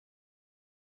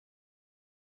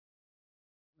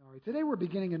All right, today we're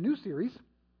beginning a new series.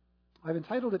 I've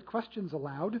entitled it Questions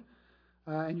Aloud,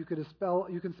 and you can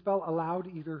spell aloud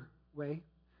either way.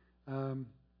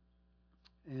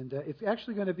 It's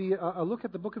actually going to be a look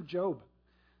at the book of Job.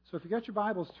 So if you got your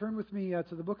Bibles, turn with me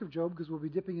to the book of Job, because we'll be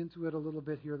dipping into it a little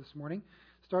bit here this morning.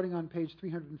 Starting on page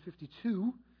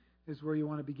 352 is where you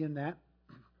want to begin that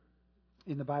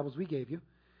in the Bibles we gave you.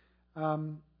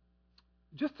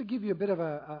 Just to give you a bit of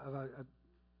a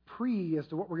pre as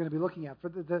to what we're going to be looking at. For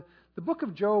the book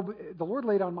of Job, the Lord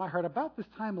laid on my heart about this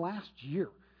time last year.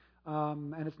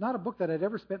 And it's not a book that I'd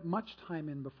ever spent much time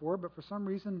in before, but for some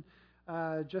reason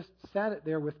just sat it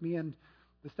there with me. And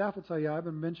the staff will tell you, I've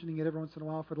been mentioning it every once in a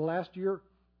while for the last year.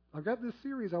 I've got this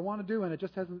series I want to do, and it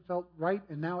just hasn't felt right,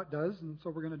 and now it does, and so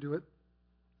we're going to do it.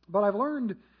 But I've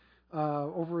learned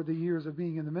over the years of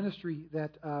being in the ministry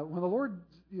that when the Lord,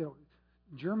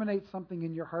 germinates something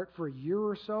in your heart for a year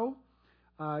or so,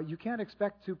 you can't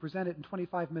expect to present it in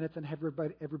 25 minutes and have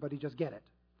everybody just get it.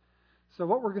 So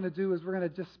what we're going to do is we're going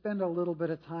to just spend a little bit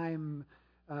of time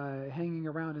hanging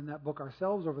around in that book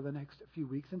ourselves over the next few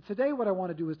weeks. And today what I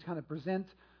want to do is kind of present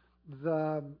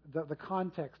the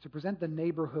context, to present the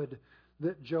neighborhood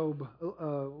that Job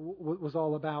was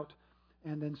all about.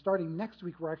 And then starting next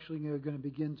week, we're actually going to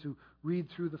begin to read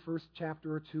through the first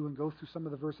chapter or two and go through some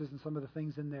of the verses and some of the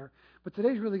things in there. But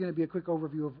today's really going to be a quick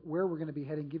overview of where we're going to be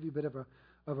heading, give you a bit of a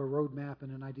roadmap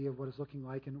and an idea of what it's looking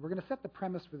like. And we're going to set the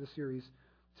premise for the series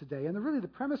today. And the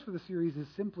premise for the series is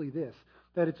simply this,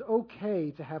 that it's okay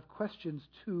to have questions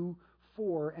to,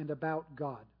 for, and about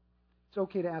God. It's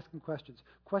okay to ask him questions.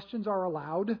 Questions are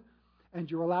allowed,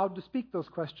 and you're allowed to speak those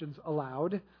questions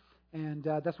aloud. And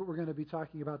that's what we're going to be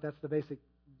talking about. That's the basic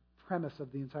premise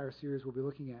of the entire series we'll be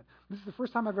looking at. This is the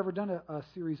first time I've ever done a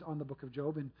series on the book of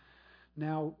Job, and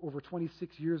now over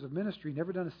 26 years of ministry,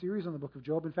 never done a series on the book of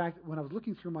Job. In fact, when I was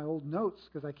looking through my old notes,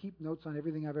 because I keep notes on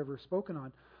everything I've ever spoken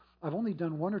on, I've only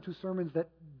done one or two sermons that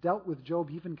dealt with Job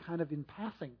even kind of in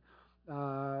passing.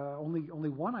 Only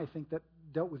one, I think, that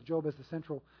dealt with Job as the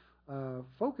central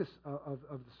focus of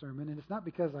the sermon. And it's not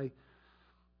because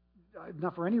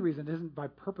not for any reason, it isn't by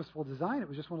purposeful design. It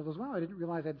was just one of those, I didn't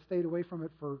realize I'd stayed away from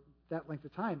it for that length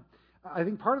of time. I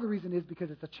think part of the reason is because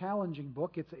it's a challenging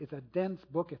book. It's a dense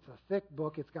book. It's a thick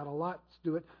book. It's got a lot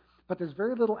to it. But there's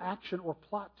very little action or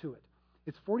plot to it.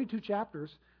 It's 42 chapters,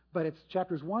 but it's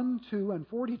chapters 1, 2, and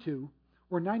 42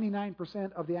 where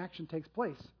 99% of the action takes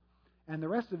place. And the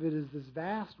rest of it is this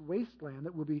vast wasteland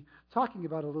that we'll be talking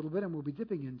about a little bit and we'll be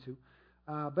dipping into.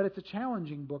 But it's a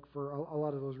challenging book for a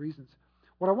lot of those reasons.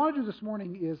 What I want to do this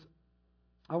morning is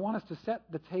I want us to set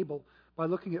the table by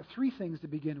looking at three things to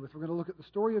begin with. We're going to look at the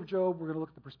story of Job, we're going to look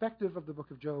at the perspective of the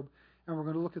book of Job, and we're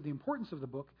going to look at the importance of the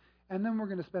book. And then we're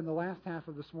going to spend the last half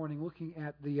of this morning looking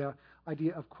at the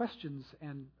idea of questions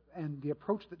and the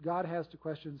approach that God has to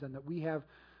questions and that we have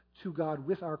to God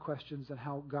with our questions and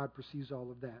how God perceives all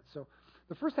of that. So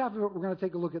the first half of it, we're going to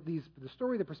take a look at the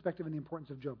story, the perspective, and the importance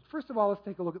of Job. First of all, let's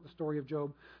take a look at the story of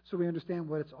Job so we understand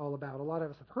what it's all about. A lot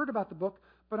of us have heard about the book,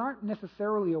 but aren't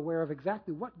necessarily aware of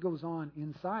exactly what goes on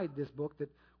inside this book that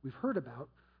we've heard about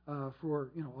for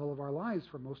all of our lives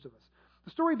for most of us.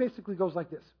 The story basically goes like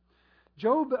this.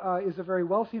 Job is a very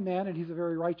wealthy man, and he's a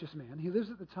very righteous man. He lives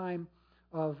at the time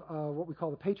of what we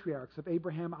call the patriarchs of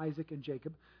Abraham, Isaac, and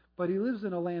Jacob, but he lives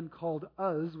in a land called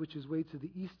Uz, which is way to the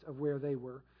east of where they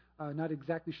were. Not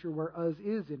exactly sure where Uz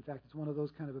is. In fact, it's one of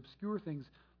those kind of obscure things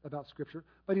about Scripture.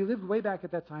 But he lived way back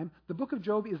at that time. The book of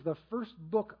Job is the first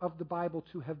book of the Bible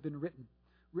to have been written.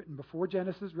 Written before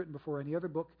Genesis, written before any other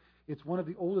book. It's one of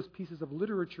the oldest pieces of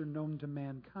literature known to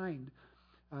mankind.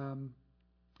 And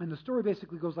the story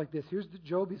basically goes like this. Here's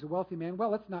Job. He's a wealthy man.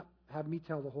 Well, let's not have me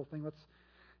tell the whole thing. Let's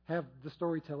have the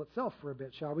story tell itself for a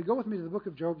bit, shall we? Go with me to the book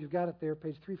of Job. You've got it there,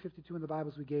 page 352 in the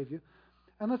Bibles we gave you.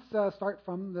 And let's start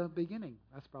from the beginning.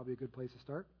 That's probably a good place to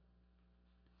start.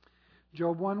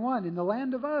 Job 1:1. In the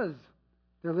land of Uz,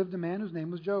 there lived a man whose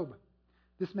name was Job.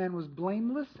 This man was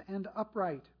blameless and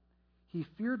upright. He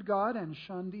feared God and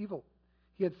shunned evil.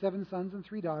 He had 7 sons and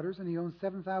 3 daughters, and he owned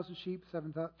 7,000 sheep,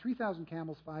 3,000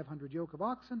 camels, 500 yoke of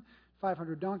oxen,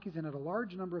 500 donkeys, and had a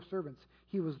large number of servants.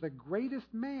 He was the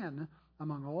greatest man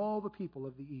among all the people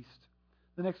of the east.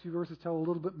 The next few verses tell a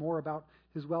little bit more about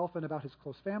his wealth and about his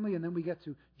close family, and then we get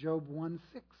to Job 1:6.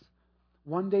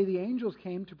 One day the angels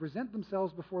came to present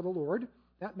themselves before the Lord.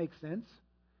 That makes sense.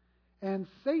 And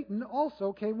Satan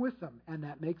also came with them, and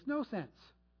that makes no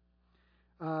sense.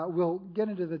 We'll get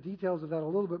into the details of that a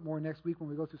little bit more next week when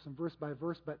we go through some verse by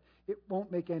verse, but it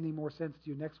won't make any more sense to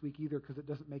you next week either because it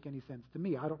doesn't make any sense to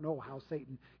me. I don't know how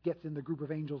Satan gets in the group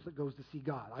of angels that goes to see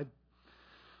God.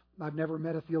 I've never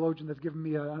met a theologian that's given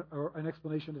me an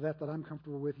explanation of that I'm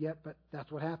comfortable with yet, but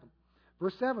that's what happened.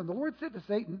 Verse 7, the Lord said to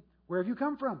Satan, "Where have you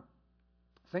come from?"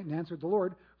 Satan answered the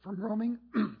Lord, "From roaming,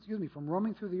 from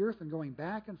roaming through the earth and going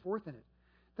back and forth in it."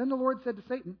 Then the Lord said to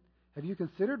Satan, "Have you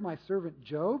considered my servant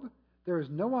Job? There is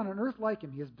no one on earth like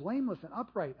him. He is blameless and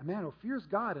upright, a man who fears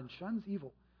God and shuns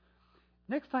evil."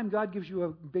 Next time God gives you a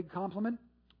big compliment,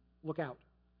 look out.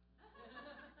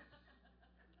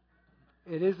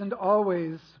 It isn't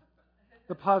always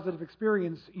the positive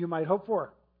experience you might hope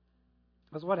for.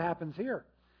 That's what happens here.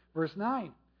 Verse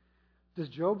 9. Does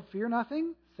Job fear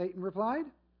nothing? Satan replied.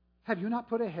 Have you not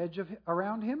put a hedge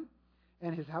around him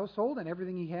and his household and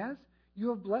everything he has? You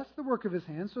have blessed the work of his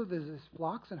hands so that his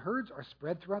flocks and herds are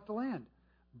spread throughout the land.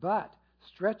 But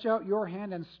stretch out your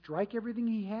hand and strike everything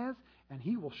he has, and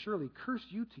he will surely curse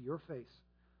you to your face.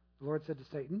 The Lord said to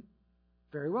Satan,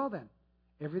 "Very well then.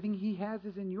 Everything he has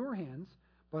is in your hands,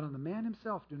 but on the man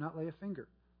himself do not lay a finger."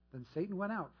 Then Satan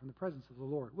went out from the presence of the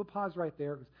Lord. We'll pause right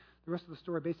there. The rest of the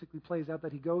story basically plays out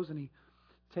that he goes and he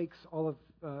takes all of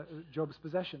Job's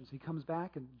possessions. He comes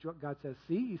back and God says,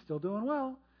 "See, he's still doing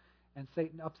well." And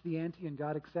Satan ups the ante and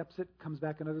God accepts it, comes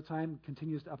back another time,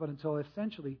 continues to up it until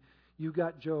essentially you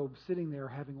got Job sitting there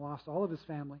having lost all of his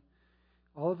family,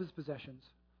 all of his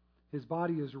possessions. His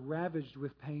body is ravaged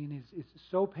with pain. It's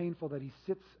so painful that he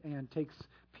sits and takes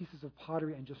pieces of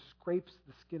pottery and just scrapes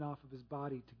the skin off of his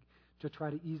body to try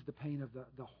to ease the pain of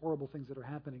the horrible things that are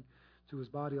happening to his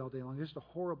body all day long. It's just a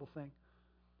horrible thing.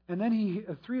 And then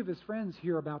three of his friends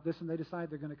hear about this, and they decide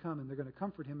they're going to come, and they're going to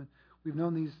comfort him. And we've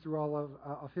known these through all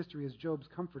of history as Job's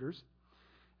comforters.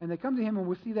 And they come to him, and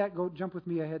we'll see that. Go jump with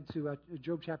me ahead to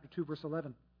Job chapter 2, verse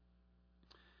 11.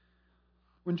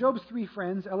 When Job's three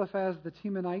friends, Eliphaz the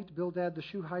Temanite, Bildad the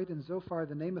Shuhite, and Zophar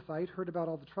the Naamathite, heard about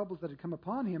all the troubles that had come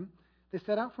upon him, they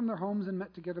set out from their homes and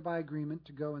met together by agreement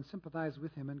to go and sympathize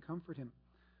with him and comfort him.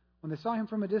 When they saw him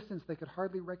from a distance, they could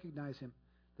hardly recognize him.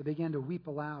 They began to weep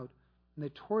aloud, and they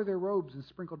tore their robes and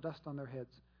sprinkled dust on their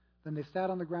heads. Then they sat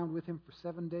on the ground with him for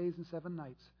 7 days and 7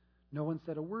 nights. No one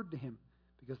said a word to him,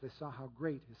 because they saw how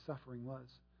great his suffering was.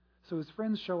 So his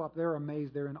friends show up. They're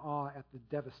amazed. They're in awe at the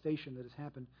devastation that has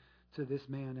happened to this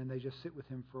man, and they just sit with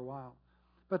him for a while.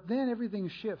 But then everything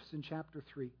shifts in chapter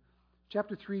 3.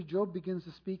 Chapter 3, Job begins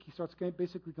to speak. He starts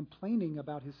basically complaining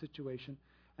about his situation.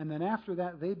 And then after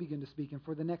that, they begin to speak. And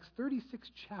for the next 36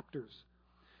 chapters,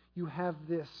 you have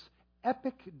this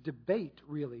epic debate,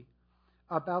 really,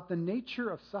 about the nature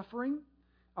of suffering,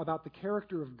 about the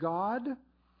character of God,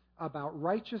 about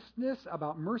righteousness,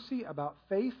 about mercy, about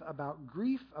faith, about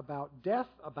grief, about death,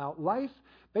 about life,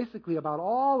 basically about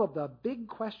all of the big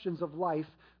questions of life.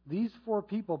 These four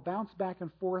people bounce back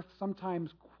and forth,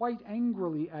 sometimes quite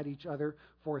angrily at each other,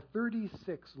 for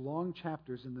 36 long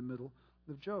chapters in the middle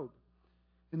of Job.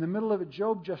 In the middle of it,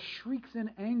 Job just shrieks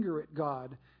in anger at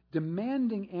God,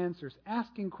 demanding answers,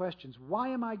 asking questions. Why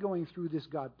am I going through this,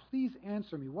 God? Please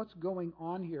answer me. What's going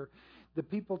on here?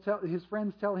 His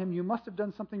friends tell him, you must have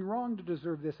done something wrong to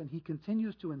deserve this. And he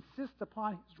continues to insist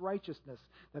upon his righteousness,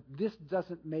 that this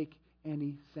doesn't make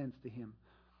any sense to him.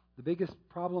 The biggest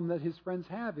problem that his friends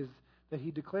have is that he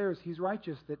declares he's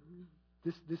righteous, that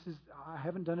I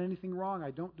haven't done anything wrong,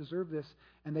 I don't deserve this,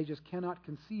 and they just cannot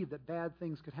conceive that bad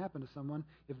things could happen to someone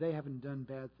if they haven't done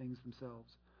bad things themselves.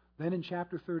 Then in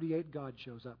chapter 38, God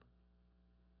shows up.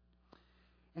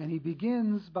 And he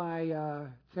begins by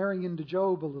tearing into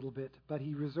Job a little bit, but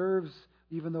he reserves,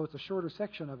 even though it's a shorter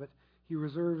section of it, he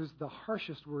reserves the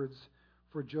harshest words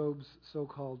for Job's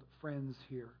so-called friends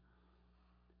here.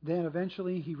 Then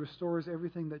eventually he restores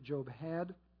everything that Job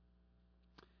had,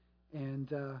 and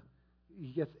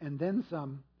he gets, and then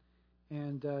some,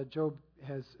 and Job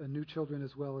has new children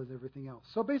as well as everything else.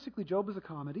 So basically, Job is a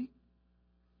comedy.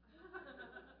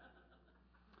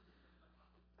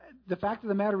 The fact of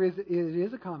the matter is, it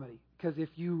is a comedy. Because if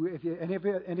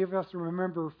any of us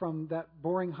remember from that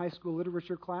boring high school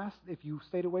literature class, if you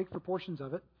stayed awake for portions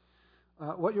of it,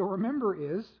 what you'll remember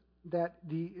is that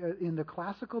in the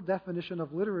classical definition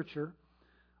of literature,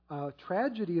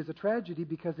 tragedy is a tragedy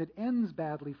because it ends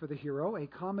badly for the hero. A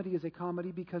comedy is a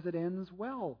comedy because it ends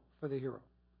well for the hero.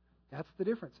 That's the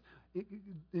difference.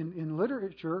 In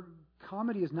literature,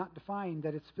 comedy is not defined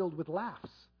that it's filled with laughs.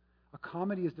 A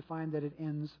comedy is defined that it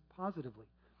ends positively.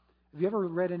 Have you ever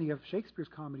read any of Shakespeare's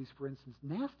comedies, for instance?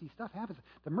 Nasty stuff happens.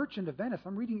 The Merchant of Venice,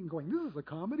 I'm reading it and going, this is a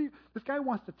comedy? This guy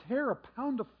wants to tear a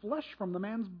pound of flesh from the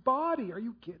man's body. Are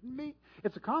you kidding me?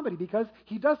 It's a comedy because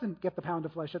he doesn't get the pound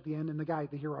of flesh at the end and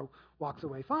the hero, walks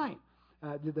away fine.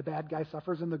 The bad guy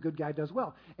suffers and the good guy does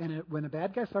well. And when a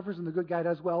bad guy suffers and the good guy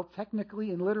does well,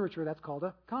 technically in literature that's called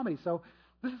a comedy. So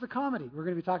this is a comedy. We're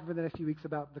going to be talking for the next few weeks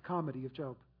about the comedy of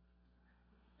Job.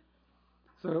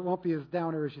 So it won't be as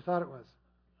downer as you thought it was.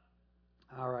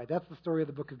 All right, that's the story of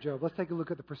the book of Job. Let's take a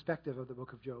look at the perspective of the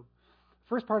book of Job.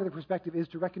 First part of the perspective is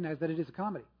to recognize that it is a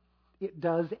comedy. It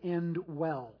does end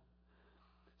well.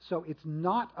 So it's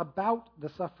not about the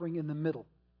suffering in the middle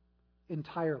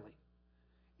entirely.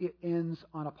 It ends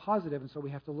on a positive, and so we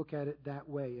have to look at it that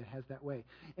way. It has that way.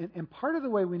 And part of the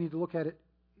way we need to look at it,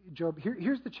 Job,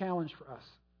 here's the challenge for us.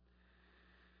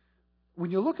 When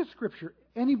you look at Scripture,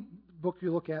 any book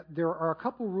you look at, there are a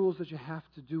couple rules that you have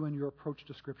to do in your approach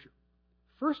to Scripture.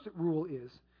 First rule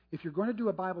is, if you're going to do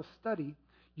a Bible study,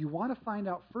 you want to find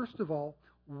out, first of all,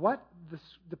 what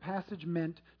the passage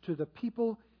meant to the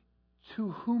people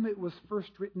to whom it was first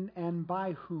written and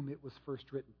by whom it was first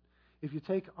written. If you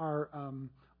take our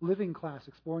living class,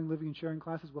 Exploring Living and Sharing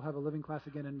classes, we'll have a living class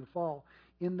again in the fall.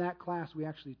 In that class, we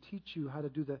actually teach you how to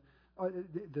do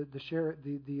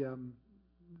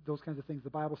those kinds of things, the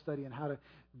Bible study, and how to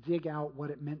dig out what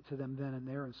it meant to them then and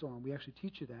there and so on. We actually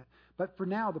teach you that. But for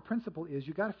now, the principle is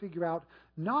you've got to figure out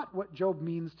not what Job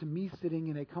means to me sitting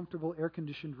in a comfortable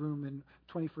air-conditioned room in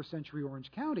 21st century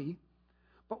Orange County,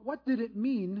 but what did it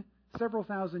mean several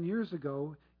thousand years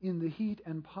ago in the heat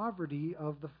and poverty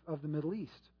of the Middle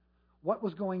East? What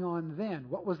was going on then?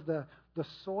 What was the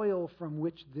soil from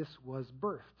which this was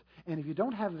birthed? And if you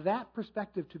don't have that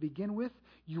perspective to begin with,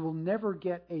 you will never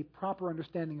get a proper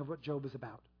understanding of what Job is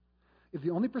about. If the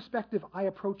only perspective I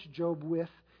approach Job with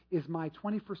is my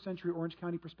 21st century Orange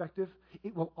County perspective,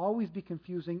 it will always be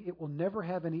confusing. It will never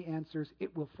have any answers.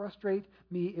 It will frustrate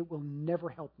me. It will never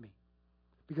help me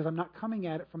because I'm not coming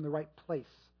at it from the right place.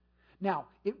 Now,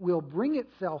 it will bring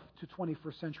itself to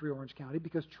 21st century Orange County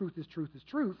because truth is truth is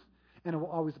truth, and it will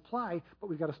always apply, but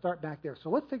we've got to start back there. So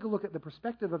let's take a look at the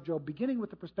perspective of Job, beginning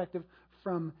with the perspective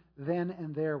from then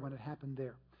and there, when it happened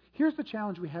there. Here's the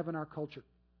challenge we have in our culture.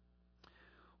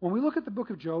 When we look at the book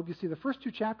of Job, you see the first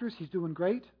two chapters, he's doing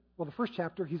great. Well, the first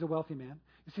chapter, he's a wealthy man.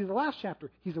 You see the last chapter,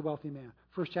 he's a wealthy man.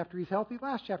 First chapter, he's healthy.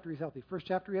 Last chapter, he's healthy. First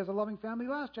chapter, he has a loving family.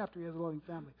 Last chapter, he has a loving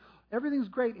family. Everything's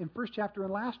great in first chapter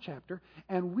and last chapter,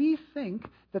 and we think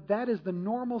that that is the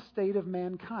normal state of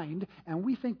mankind, and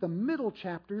we think the middle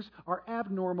chapters are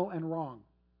abnormal and wrong.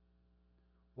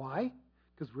 Why?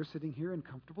 Because we're sitting here in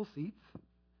comfortable seats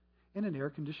in an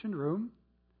air-conditioned room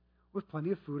with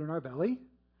plenty of food in our belly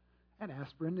and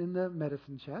aspirin in the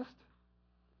medicine chest,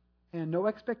 and no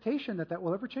expectation that that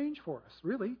will ever change for us,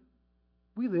 really.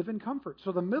 We live in comfort.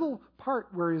 So the middle part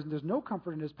where there's no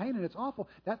comfort and there's pain and it's awful,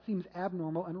 that seems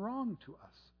abnormal and wrong to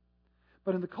us.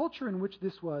 But in the culture in which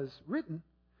this was written,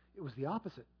 it was the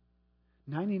opposite.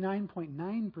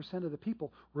 99.9% of the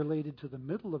people related to the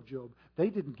middle of Job, they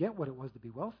didn't get what it was to be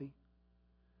wealthy.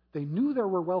 They knew there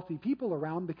were wealthy people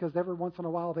around because every once in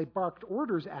a while they barked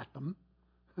orders at them,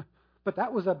 but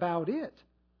that was about it.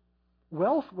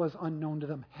 Wealth was unknown to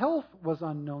them. Health was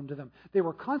unknown to them. They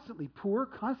were constantly poor,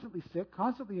 constantly sick,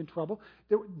 constantly in trouble.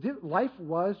 Life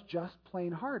was just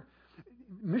plain hard.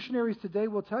 Missionaries today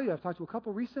will tell you, I've talked to a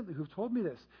couple recently who've told me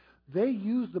this, they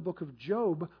use the book of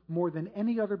Job more than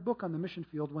any other book on the mission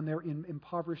field when they're in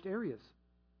impoverished areas.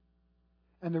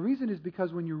 And the reason is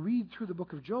because when you read through the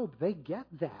book of Job, they get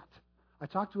that. I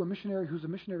talked to a missionary who's a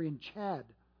missionary in Chad,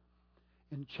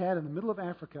 in the middle of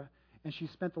Africa, and she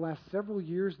spent the last several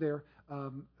years there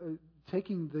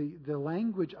taking the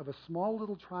language of a small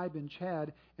little tribe in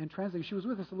Chad and translating. She was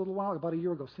with us a little while, about a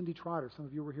year ago, Cindy Trotter. Some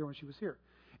of you were here when she was here.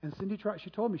 And Cindy Trotter, she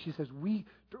told me, she says, we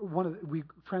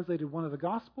translated one of the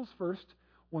Gospels first,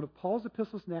 one of Paul's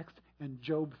epistles next, and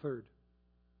Job third.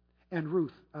 And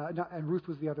Ruth. And Ruth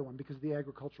was the other one because of the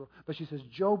agricultural. But she says,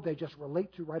 Job they just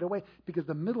relate to right away because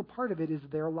the middle part of it is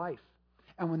their life.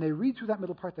 And when they read through that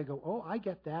middle part, they go, oh, I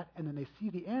get that. And then they see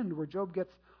the end where Job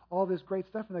gets all this great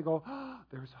stuff, and they go, oh,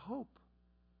 there's hope.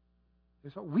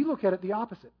 There's hope. We look at it the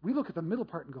opposite. We look at the middle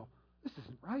part and go, this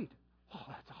isn't right. Oh,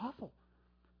 that's awful.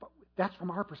 But that's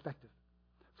from our perspective.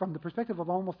 From the perspective of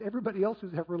almost everybody else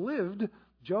who's ever lived,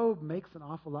 Job makes an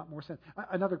awful lot more sense.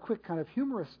 Another quick kind of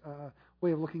humorous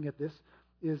way of looking at this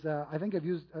is, I think I've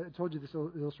told you this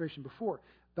illustration before,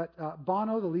 but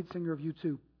Bono, the lead singer of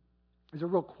U2, is a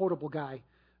real quotable guy.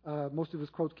 Most of his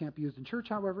quotes can't be used in church,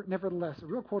 however. Nevertheless, a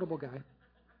real quotable guy.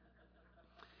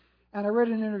 And I read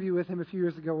an interview with him a few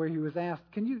years ago where he was asked,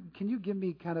 can you give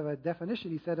me kind of a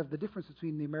definition, he said, of the difference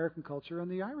between the American culture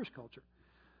and the Irish culture?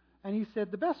 And he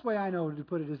said, the best way I know to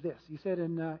put it is this. He said,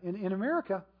 in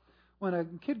America, when a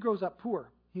kid grows up poor,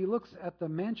 he looks at the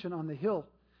mansion on the hill,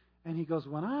 and he goes,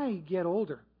 when I get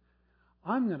older,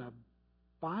 I'm going to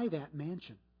buy that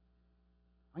mansion.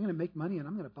 I'm going to make money, and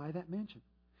I'm going to buy that mansion.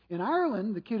 In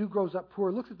Ireland, the kid who grows up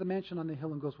poor looks at the mansion on the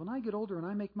hill and goes, when I get older and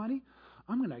I make money,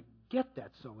 I'm going to get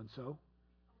that so-and-so.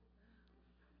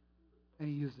 And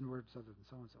he used the words other than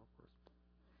so-and-so, of course,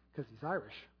 because he's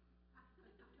Irish.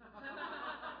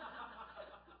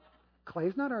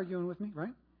 Clay's not arguing with me, right?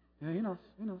 Yeah, he knows.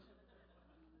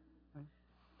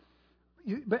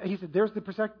 Right? But he said, there's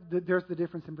the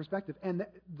difference in perspective. And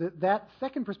that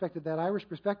second perspective, that Irish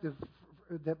perspective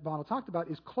that Bono talked about,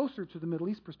 is closer to the Middle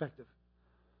East perspective.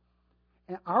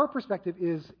 And our perspective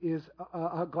is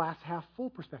a glass half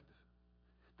full perspective.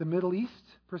 The Middle East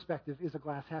perspective is a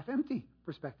glass half empty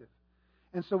perspective.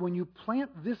 And so when you plant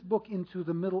this book into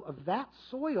the middle of that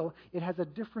soil, it has a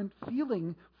different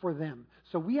feeling for them.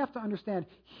 So we have to understand,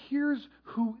 here's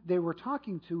who they were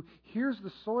talking to, here's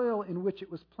the soil in which it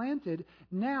was planted.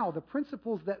 Now, the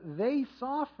principles that they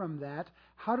saw from that,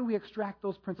 how do we extract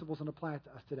those principles and apply it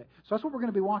to us today? So that's what we're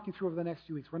going to be walking through over the next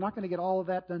few weeks. We're not going to get all of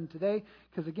that done today,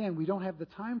 because again, we don't have the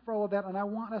time for all of that, and I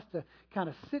want us to kind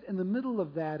of sit in the middle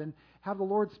of that and have the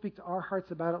Lord speak to our hearts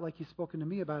about it like He's spoken to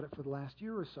me about it for the last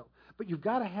year or so. But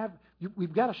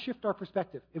we've got to shift our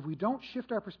perspective. If we don't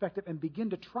shift our perspective and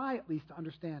begin to try at least to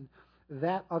understand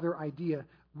that other idea,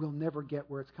 we'll never get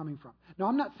where it's coming from. Now,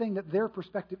 I'm not saying that their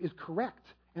perspective is correct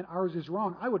and ours is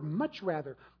wrong. I would much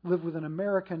rather live with an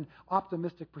American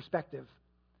optimistic perspective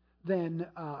than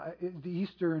the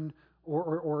Eastern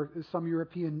or some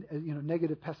European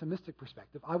negative pessimistic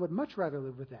perspective. I would much rather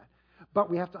live with that.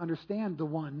 But we have to understand the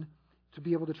one to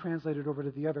be able to translate it over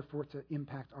to the other for it to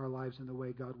impact our lives in the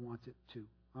way God wants it to.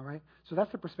 All right? So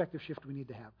that's the perspective shift we need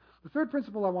to have. The third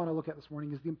principle I want to look at this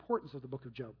morning is the importance of the book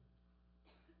of Job.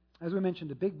 As we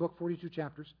mentioned, a big book, 42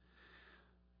 chapters.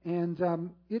 And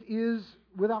it is,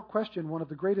 without question, one of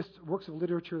the greatest works of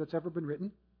literature that's ever been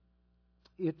written.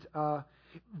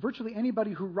 Virtually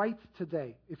anybody who writes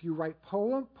today, if you write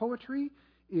poetry,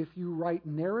 if you write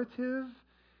narrative,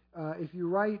 if you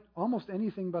write almost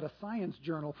anything but a science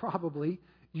journal, probably,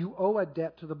 you owe a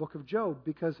debt to the book of Job,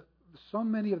 because so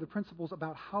many of the principles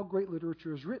about how great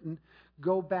literature is written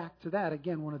go back to that.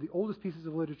 Again, one of the oldest pieces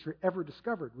of literature ever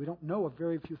discovered. We don't know of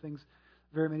very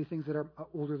many things that are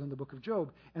older than the book of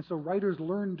Job. And so writers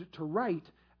learned to write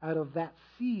out of that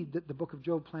seed that the book of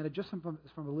Job planted, just from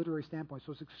a literary standpoint.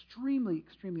 So it's extremely,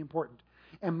 extremely important.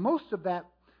 And most of that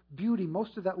beauty,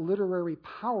 most of that literary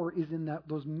power is in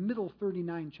those middle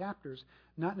 39 chapters,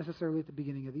 not necessarily at the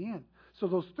beginning or the end. So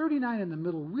those 39 in the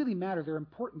middle really matter. They're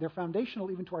important. They're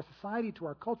foundational even to our society, to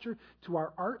our culture, to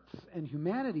our arts and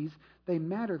humanities. They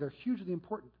matter. They're hugely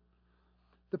important.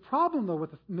 The problem, though,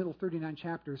 with the middle 39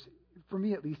 chapters, for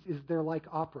me at least, is they're like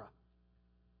opera.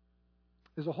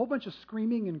 There's a whole bunch of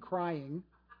screaming and crying.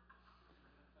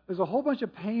 There's a whole bunch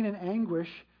of pain and anguish.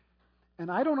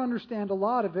 And I don't understand a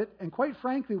lot of it. And quite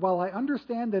frankly, while I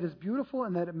understand that it's beautiful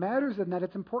and that it matters and that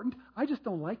it's important, I just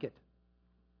don't like it.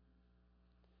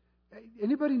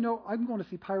 Anybody know, I'm going to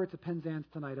see Pirates of Penzance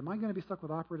tonight. Am I going to be stuck with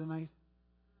opera tonight?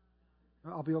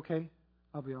 I'll be okay?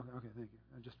 I'll be okay. Okay, thank you.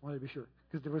 I just wanted to be sure.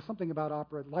 Because there was something about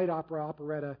opera, light opera,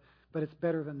 operetta, but it's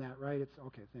better than that, right? It's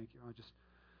okay, thank you.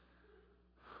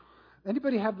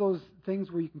 Anybody have those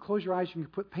things where you can close your eyes, you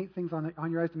can paint things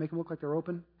on your eyes to make them look like they're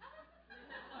open?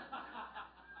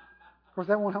 Of course,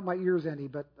 that won't help my ears any,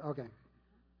 but okay.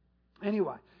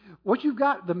 Anyway, what you've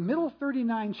got, the middle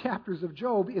 39 chapters of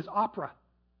Job is opera.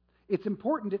 It's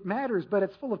important, it matters, but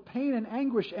it's full of pain and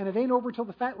anguish, and it ain't over till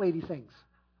the fat lady sings.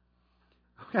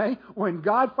 Okay? When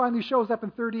God finally shows up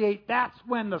in 38, that's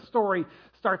when the story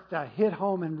starts to hit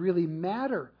home and really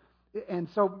matter. And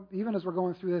so even as we're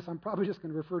going through this, I'm probably just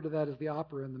going to refer to that as the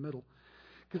opera in the middle,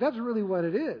 because that's really what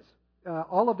it is.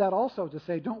 All of that also to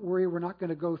say, don't worry, we're not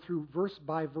going to go through verse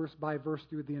by verse by verse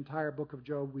through the entire book of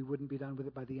Job. We wouldn't be done with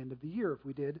it by the end of the year if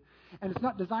we did. And it's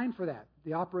not designed for that.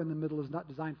 The opera in the middle is not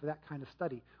designed for that kind of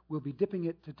study. We'll be dipping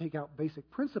it to take out basic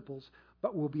principles,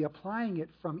 but we'll be applying it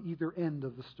from either end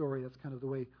of the story. That's kind of the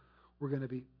way we're going to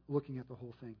be looking at the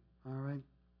whole thing. All right?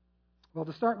 Well,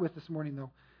 to start with this morning,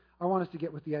 though, I want us to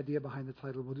get with the idea behind the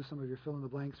title. We'll do some of your fill in the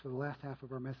blanks for the last half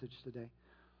of our message today.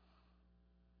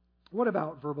 What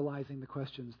about verbalizing the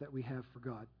questions that we have for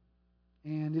God?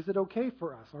 And is it okay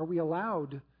for us? Are we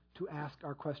allowed to ask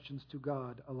our questions to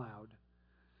God aloud?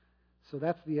 So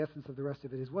that's the essence of the rest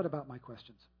of it, is what about my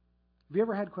questions? Have you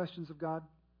ever had questions of God?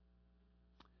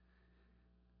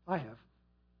 I have.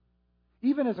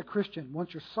 Even as a Christian,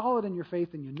 once you're solid in your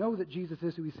faith and you know that Jesus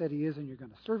is who He said He is and you're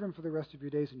going to serve Him for the rest of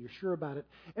your days and you're sure about it,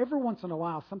 every once in a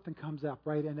while something comes up,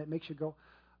 right, and it makes you go,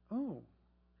 oh.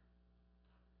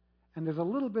 And there's a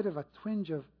little bit of a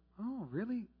twinge of, oh,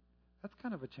 really? That's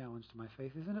kind of a challenge to my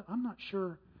faith, isn't it? I'm not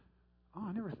sure. Oh,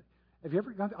 I never. Have you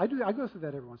ever gone? I do. I go through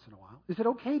that every once in a while. Is it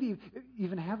okay to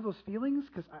even have those feelings?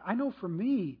 Because I know for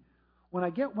me, when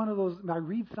I get one of those, I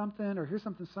read something or hear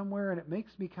something somewhere, and it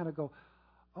makes me kind of go,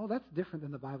 oh, that's different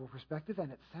than the Bible perspective,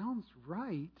 and it sounds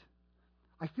right,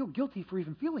 I feel guilty for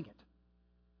even feeling it.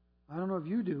 I don't know if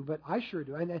you do, but I sure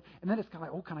do. And then it's kind of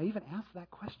like, oh, can I even ask that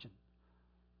question?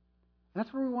 And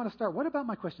that's where we want to start. What about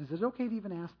my questions? Is it okay to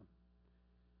even ask them?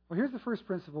 Well, here's the first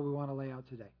principle we want to lay out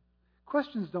today.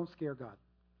 Questions don't scare God.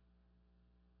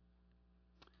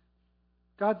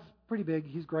 God's pretty big.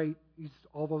 He's great. He's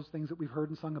all those things that we've heard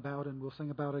and sung about, and we'll sing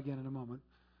about again in a moment.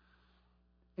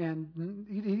 And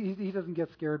he doesn't get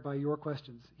scared by your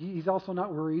questions. He's also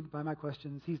not worried by my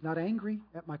questions. He's not angry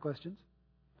at my questions.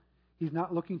 He's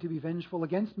not looking to be vengeful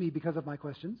against me because of my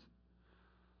questions.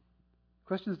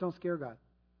 Questions don't scare God.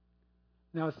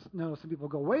 Now, some people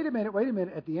go, wait a minute.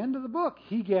 At the end of the book,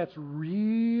 he gets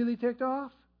really ticked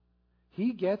off.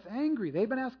 He gets angry. They've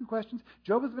been asking questions.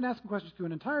 Job has been asking questions through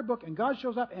an entire book, and God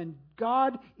shows up, and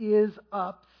God is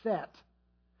upset.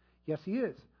 Yes, he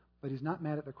is, but he's not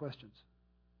mad at their questions.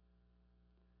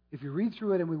 If you read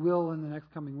through it, and we will in the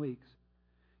next coming weeks,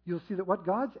 you'll see that what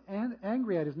God's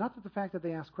angry at is not the fact that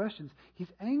they ask questions. He's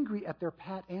angry at their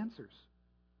pat answers.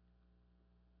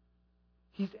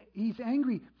 He's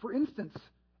angry, for instance,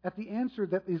 at the answer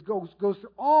that goes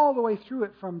through all the way through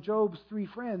it from Job's three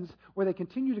friends, where they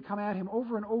continue to come at him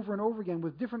over and over and over again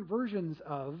with different versions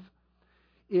of,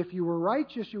 if you were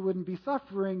righteous, you wouldn't be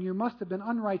suffering. You must have been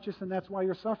unrighteous, and that's why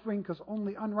you're suffering, because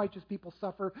only unrighteous people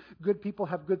suffer. Good people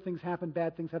have good things happen.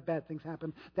 Bad things have bad things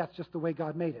happen. That's just the way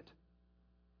God made it.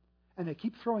 And they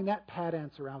keep throwing that pat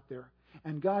answer out there.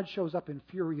 And God shows up in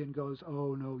fury and goes,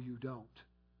 oh, no, you don't.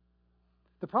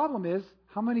 The problem is,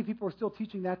 how many people are still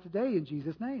teaching that today in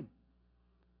Jesus' name?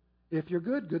 If you're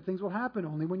good, good things will happen.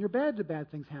 Only when you're bad do bad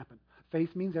things happen.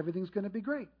 Faith means everything's going to be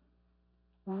great.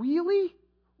 Really?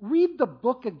 Read the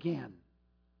book again.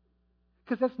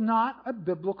 Because that's not a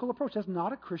biblical approach. That's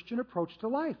not a Christian approach to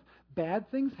life.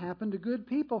 Bad things happen to good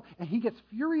people, and he gets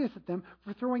furious at them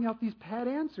for throwing out these pat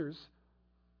answers.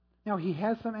 Now, he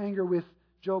has some anger with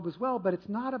Job as well, but it's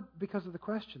not because of the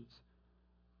questions.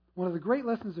 One of the great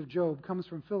lessons of Job comes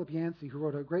from Philip Yancey, who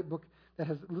wrote a great book that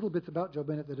has little bits about Job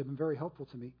in it that have been very helpful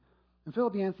to me. And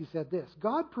Philip Yancey said this: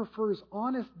 God prefers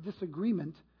honest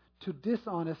disagreement to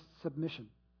dishonest submission.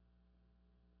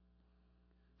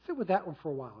 Sit with that one for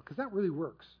a while, because that really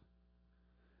works.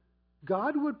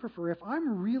 God would prefer, if I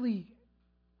really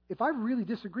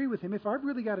disagree with him, if I've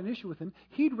really got an issue with him,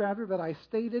 he'd rather that I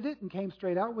stated it and came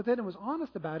straight out with it and was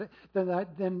honest about it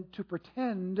than to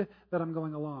pretend that I'm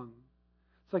going along.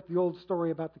 It's like the old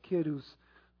story about the kid who's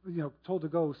told to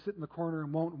go sit in the corner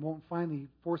and won't. Finally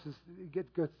forces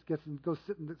goes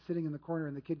sitting in the corner,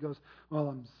 and the kid goes, well,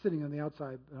 I'm sitting on the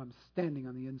outside, but I'm standing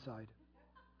on the inside.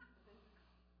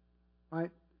 Right?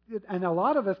 And a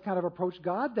lot of us kind of approach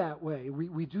God that way.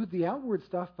 We do the outward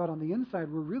stuff, but on the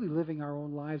inside, we're really living our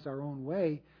own lives our own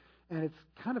way, and it's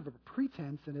kind of a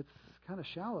pretense, and it's kind of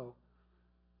shallow.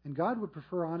 And God would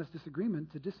prefer honest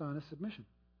disagreement to dishonest submission.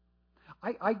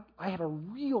 I have a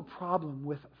real problem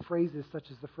with phrases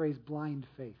such as the phrase blind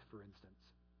faith, for instance.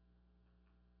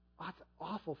 Oh, it's an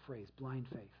awful phrase, blind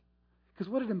faith.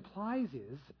 Because what it implies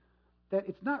is that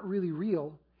it's not really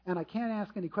real, and I can't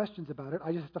ask any questions about it.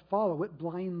 I just have to follow it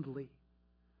blindly.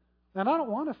 And I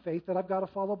don't want a faith that I've got to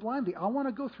follow blindly. I want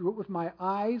to go through it with my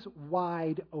eyes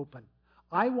wide open.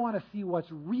 I want to see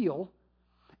what's real,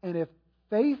 and if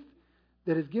faith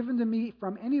that is given to me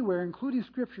from anywhere, including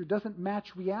Scripture, doesn't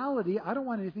match reality, I don't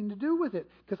want anything to do with it.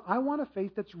 Because I want a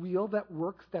faith that's real, that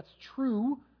works, that's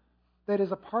true, that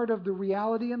is a part of the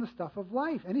reality and the stuff of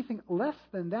life. Anything less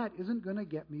than that isn't going to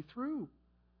get me through.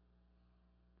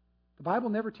 The Bible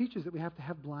never teaches that we have to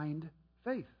have blind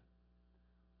faith.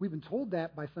 We've been told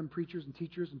that by some preachers and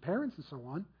teachers and parents and so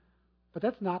on, but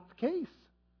that's not the case.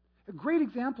 A great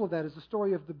example of that is the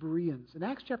story of the Bereans. In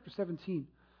Acts chapter 17,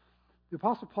 the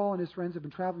Apostle Paul and his friends have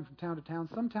been traveling from town to town.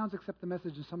 Some towns accept the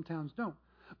message and some towns don't.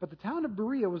 But the town of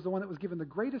Berea was the one that was given the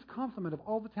greatest compliment of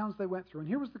all the towns they went through. And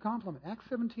here was the compliment, Acts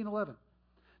 17:11.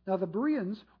 Now the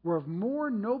Bereans were of more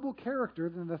noble character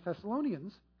than the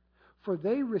Thessalonians, for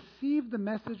they received the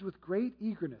message with great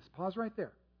eagerness. Pause right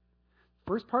there.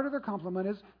 First part of their compliment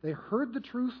is they heard the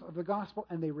truth of the gospel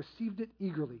and they received it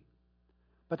eagerly.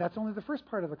 But that's only the first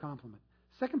part of the compliment.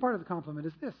 Second part of the compliment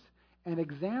is this: and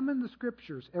examine the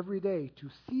Scriptures every day to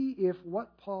see if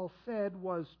what Paul said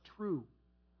was true.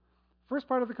 First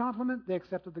part of the compliment, they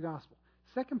accepted the gospel.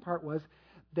 Second part was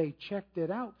they checked it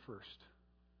out first.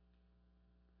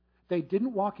 They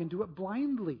didn't walk into it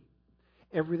blindly.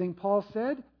 Everything Paul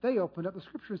said, they opened up the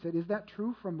Scripture and said, is that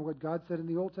true from what God said in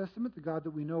the Old Testament, the God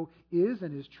that we know is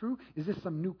and is true? Is this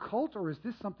some new cult, or is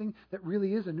this something that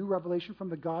really is a new revelation from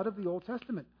the God of the Old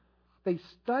Testament? They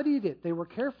studied it. They were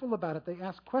careful about it. They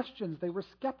asked questions. They were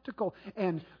skeptical.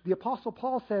 And the Apostle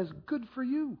Paul says, good for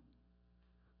you.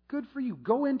 Good for you.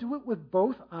 Go into it with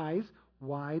both eyes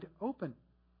wide open.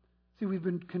 See, we've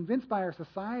been convinced by our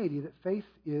society that faith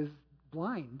is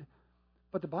blind.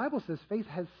 But the Bible says faith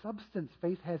has substance.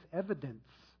 Faith has evidence.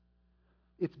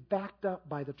 It's backed up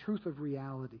by the truth of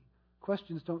reality.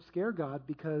 Questions don't scare God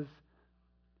because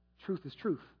truth is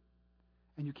truth.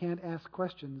 And you can't ask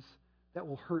questions that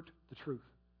will hurt the truth.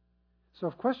 So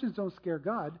if questions don't scare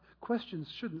God, questions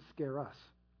shouldn't scare us.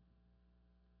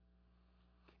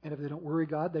 And if they don't worry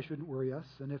God, they shouldn't worry us.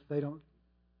 And if they don't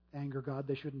anger God,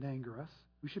 they shouldn't anger us.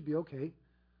 We should be okay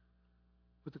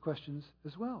with the questions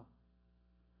as well.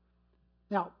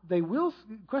 Now,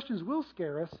 questions will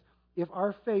scare us if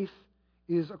our faith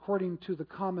is according to the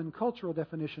common cultural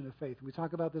definition of faith. We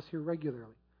talk about this here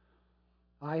regularly.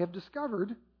 I have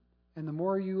discovered, and the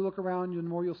more you look around, the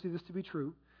more you'll see this to be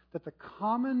true, that the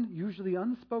common, usually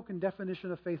unspoken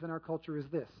definition of faith in our culture is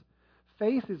this.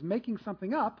 Faith is making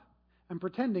something up and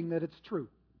pretending that it's true.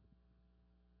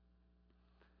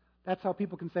 That's how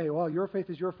people can say, well, your faith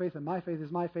is your faith and my faith is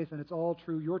my faith and it's all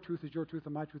true. Your truth is your truth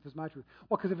and my truth is my truth.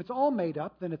 Well, because if it's all made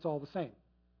up, then it's all the same.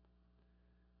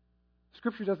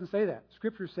 Scripture doesn't say that.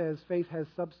 Scripture says faith has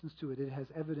substance to it. It has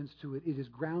evidence to it. It is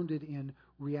grounded in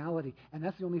reality. And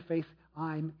that's the only faith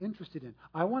I'm interested in.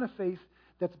 I want a faith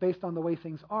that's based on the way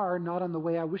things are, not on the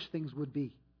way I wish things would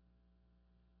be.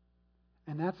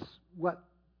 And that's what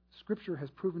Scripture has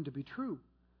proven to be true.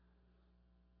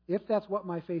 If that's what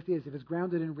my faith is, if it's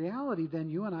grounded in reality, then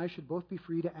you and I should both be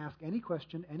free to ask any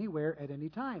question, anywhere, at any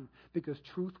time, because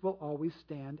truth will always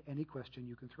stand any question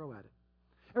you can throw at it.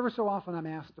 Ever so often I'm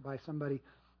asked by somebody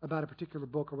about a particular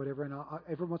book or whatever, and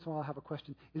every once in a while I'll have a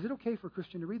question, is it okay for a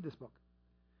Christian to read this book?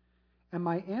 And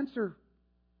my answer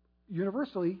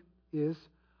universally is,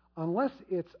 unless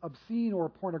it's obscene or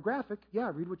pornographic,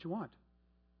 yeah, read what you want.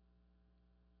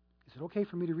 Is it okay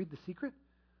for me to read The Secret?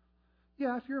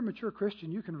 Yeah, if you're a mature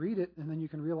Christian, you can read it, and then you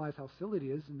can realize how silly it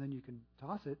is, and then you can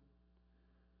toss it.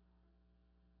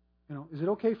 Is it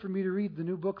okay for me to read the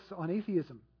new books on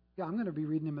atheism? Yeah, I'm going to be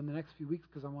reading them in the next few weeks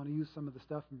because I want to use some of the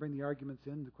stuff and bring the arguments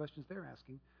in, the questions they're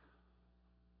asking.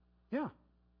 Yeah.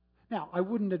 Now, I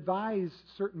wouldn't advise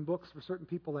certain books for certain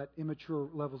people at immature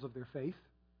levels of their faith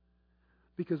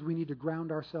because we need to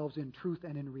ground ourselves in truth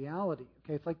and in reality.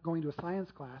 Okay, it's like going to a science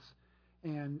class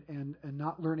and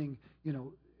not learning,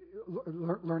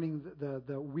 learning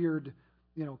the weird,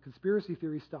 conspiracy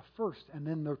theory stuff first and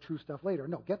then the true stuff later.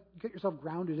 No, get yourself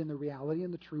grounded in the reality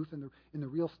and the truth and in the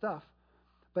real stuff.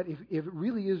 But if it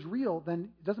really is real, then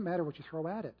it doesn't matter what you throw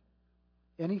at it.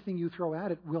 Anything you throw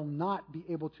at it will not be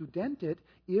able to dent it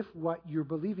if what you're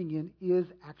believing in is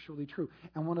actually true.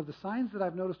 And one of the signs that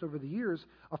I've noticed over the years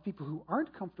of people who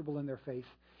aren't comfortable in their faith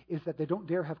is that they don't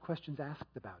dare have questions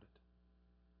asked about it.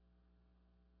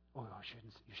 Oh,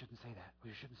 you shouldn't say that. Or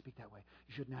you shouldn't speak that way.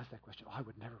 You shouldn't ask that question. Oh, I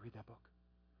would never read that book.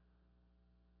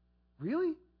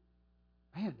 Really?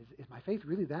 Man, is my faith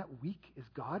really that weak? Is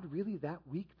God really that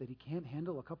weak that he can't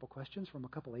handle a couple questions from a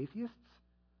couple atheists?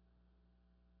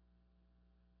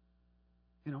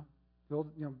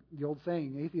 The old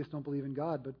saying, atheists don't believe in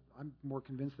God, but I'm more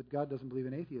convinced that God doesn't believe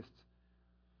in atheists.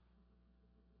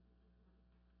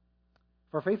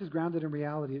 If our faith is grounded in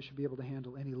reality, it should be able to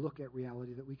handle any look at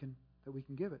reality that we can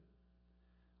give it.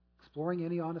 Exploring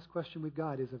any honest question we've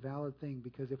got is a valid thing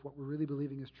because if what we're really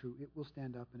believing is true, it will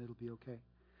stand up and it'll be okay.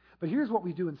 But here's what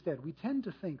we do instead. We tend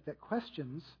to think that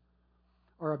questions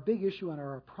are a big issue and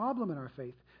are a problem in our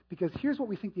faith because here's what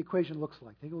we think the equation looks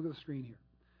like. Take a look at the screen here.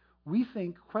 We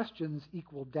think questions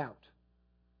equal doubt.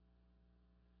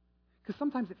 Because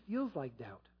sometimes it feels like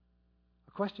doubt.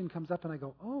 A question comes up and I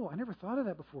go, oh, I never thought of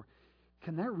that before.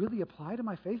 Can that really apply to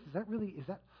my faith? Is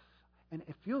that? And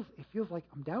it feels like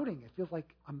I'm doubting. It feels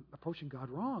like I'm approaching God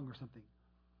wrong or something.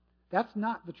 That's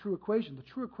not the true equation. The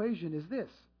true equation is this.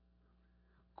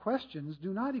 Questions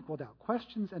do not equal doubt.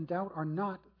 Questions and doubt are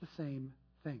not the same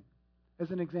thing.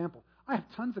 As an example, I have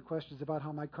tons of questions about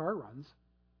how my car runs.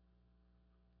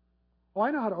 Oh,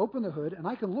 I know how to open the hood, and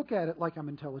I can look at it like I'm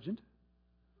intelligent.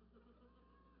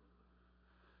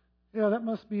 Yeah, that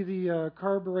must be the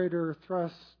carburetor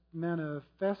thrust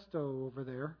manifesto over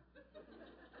there.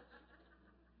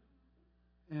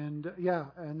 And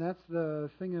and that's the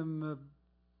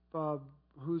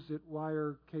who's it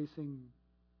wire casing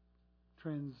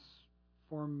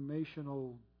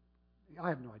transformational. I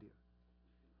have no idea.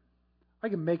 I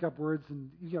can make up words, and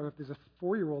if there's a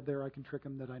 4-year-old there, I can trick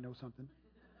him that I know something.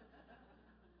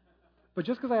 But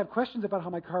just because I have questions about how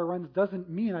my car runs doesn't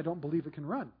mean I don't believe it can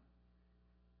run.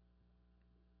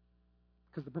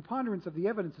 Because the preponderance of the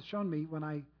evidence has shown me when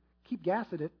I keep gas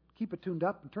at it, keep it tuned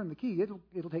up, and turn the key,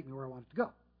 it'll take me where I want it to go.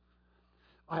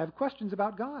 I have questions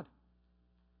about God.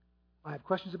 I have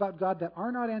questions about God that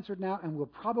are not answered now and will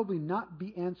probably not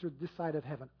be answered this side of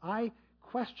heaven. I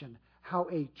question how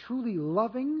a truly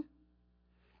loving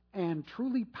and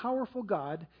truly powerful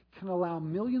God can allow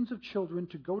millions of children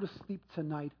to go to sleep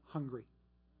tonight hungry.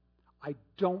 I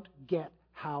don't get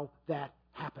how that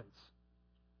happens.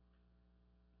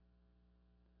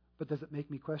 But does it make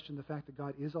me question the fact that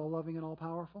God is all loving and all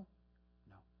powerful?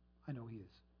 No, I know He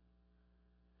is.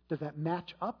 Does that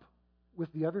match up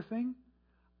with the other thing?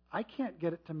 I can't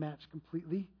get it to match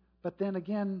completely, but then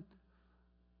again,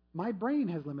 my brain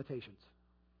has limitations.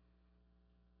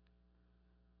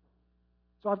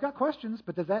 So I've got questions,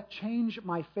 but does that change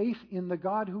my faith in the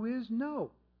God who is?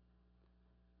 No.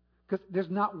 Because there's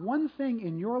not one thing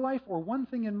in your life or one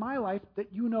thing in my life that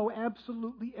you know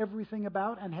absolutely everything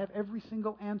about and have every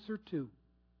single answer to.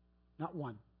 Not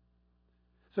one.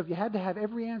 So if you had to have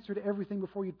every answer to everything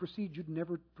before you'd proceed, you'd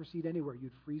never proceed anywhere.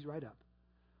 You'd freeze right up.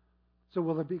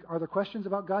 So are there questions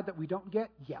about God that we don't get?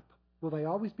 Yep. Will they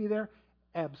always be there?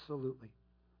 Absolutely.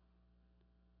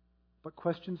 But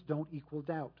questions don't equal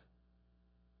doubt.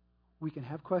 We can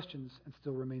have questions and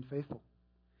still remain faithful.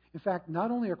 In fact,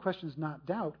 not only are questions not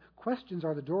doubt, questions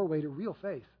are the doorway to real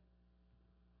faith.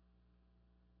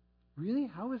 Really?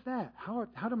 How is that?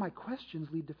 How do my questions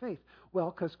lead to faith?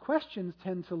 Well, because questions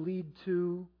tend to lead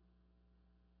to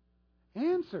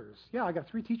answers. Yeah, I got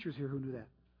 3 teachers here who knew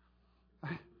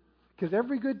that. Because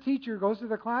every good teacher goes to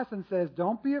the class and says,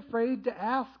 don't be afraid to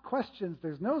ask questions.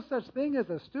 There's no such thing as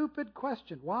a stupid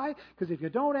question. Why? Because if you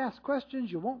don't ask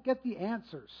questions, you won't get the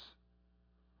answers.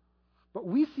 But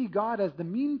we see God as the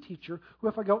mean teacher who,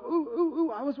 if I go,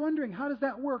 ooh, I was wondering, how does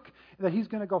that work? That He's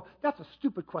going to go, that's a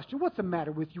stupid question. What's the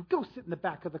matter with you? Go sit in the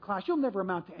back of the class. You'll never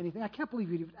amount to anything. I can't believe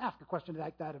you'd even ask a question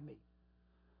like that of me.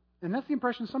 And that's the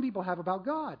impression some people have about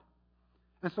God.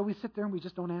 And so we sit there and we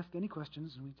just don't ask any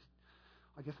questions. And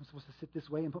I guess I'm supposed to sit this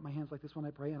way and put my hands like this when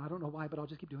I pray. And I don't know why, but I'll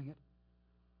just keep doing it.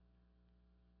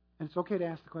 And it's okay to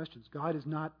ask the questions. God is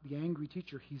not the angry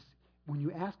teacher. When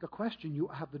you ask a question, you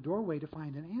have the doorway to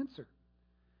find an answer.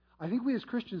 I think we as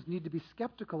Christians need to be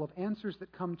skeptical of answers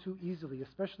that come too easily,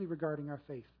 especially regarding our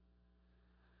faith.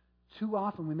 Too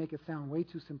often we make it sound way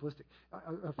too simplistic.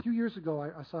 A few years ago,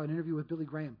 I saw an interview with Billy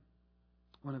Graham,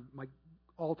 one of my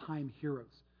all-time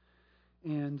heroes.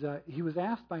 And he was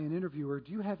asked by an interviewer,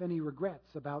 do you have any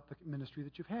regrets about the ministry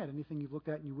that you've had? Anything you've looked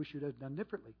at and you wish you'd have done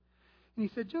differently? And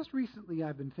he said, just recently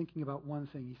I've been thinking about one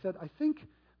thing. He said, I think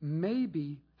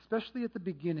maybe, especially at the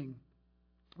beginning,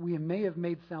 we may have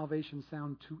made salvation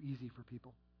sound too easy for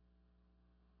people.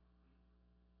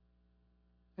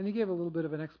 And he gave a little bit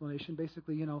of an explanation.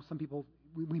 Basically, some people,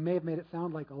 we may have made it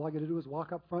sound like all I got to do is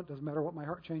walk up front, doesn't matter what my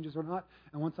heart changes or not,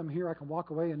 and once I'm here I can walk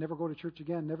away and never go to church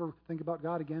again, never think about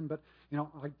God again, but,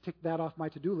 I tick that off my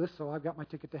to-do list, so I've got my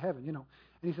ticket to heaven, And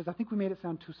he says, I think we made it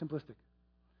sound too simplistic.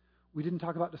 We didn't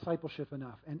talk about discipleship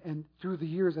enough. And through the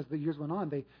years, as the years went on,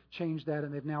 they changed that,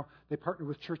 and they partner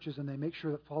with churches, and they make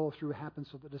sure that follow-through happens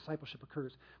so that discipleship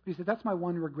occurs. But he said, that's my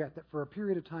one regret, that for a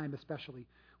period of time especially,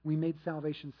 we made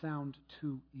salvation sound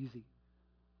too easy.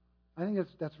 I think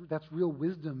that's real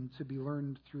wisdom to be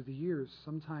learned through the years.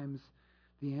 Sometimes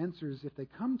the answers, if they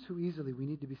come too easily, we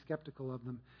need to be skeptical of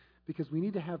them, because we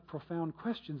need to have profound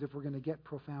questions if we're going to get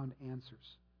profound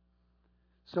answers.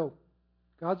 So,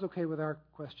 God's okay with our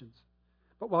questions.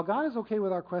 But while God is okay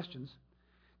with our questions,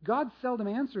 God seldom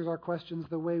answers our questions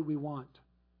the way we want.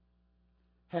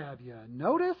 Have you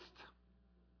noticed?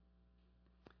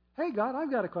 Hey, God,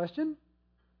 I've got a question.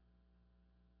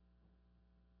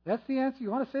 That's the answer.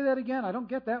 You want to say that again? I don't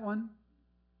get that one.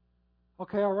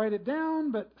 Okay, I'll write it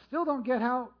down, but still don't get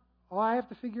how. Oh, I have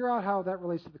to figure out how that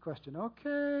relates to the question.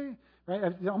 Okay.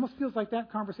 Right? It almost feels like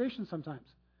that conversation sometimes.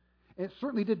 It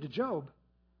certainly did to Job.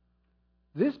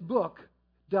 This book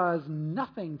does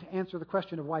nothing to answer the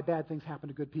question of why bad things happen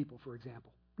to good people, for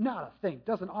example. Not a thing.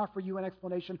 Doesn't offer you an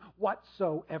explanation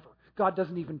whatsoever. God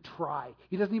doesn't even try.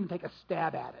 He doesn't even take a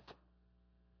stab at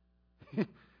it.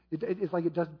 It's like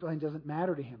it doesn't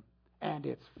matter to him. And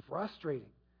it's frustrating.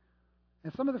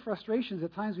 And some of the frustrations,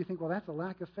 at times we think, well, that's a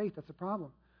lack of faith. That's a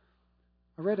problem.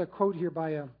 I read a quote here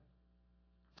by a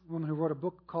woman who wrote a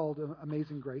book called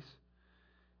Amazing Grace.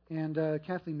 And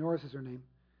Kathleen Norris is her name.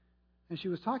 And she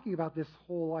was talking about this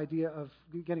whole idea of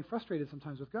getting frustrated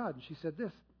sometimes with God. And she said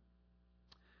this: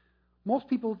 most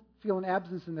people feel an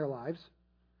absence in their lives.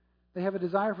 They have a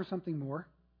desire for something more.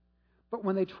 But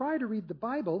when they try to read the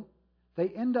Bible, they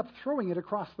end up throwing it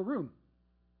across the room.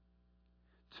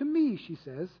 To me, she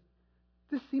says,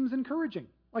 this seems encouraging,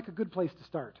 like a good place to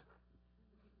start.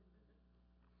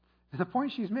 And the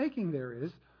point she's making there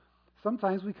is,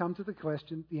 sometimes we come to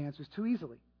the answers too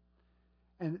easily.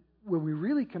 And when we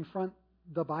really confront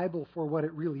the Bible for what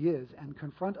it really is, and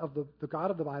confront the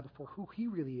God of the Bible for who He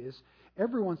really is,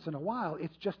 every once in a while,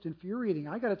 it's just infuriating.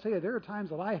 I got to tell you, there are times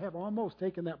that I have almost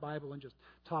taken that Bible and just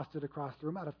tossed it across the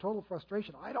room out of total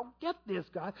frustration. I don't get this,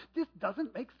 God. This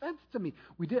doesn't make sense to me.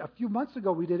 We did a few months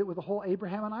ago. We did it with the whole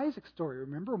Abraham and Isaac story.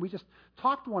 Remember? And we just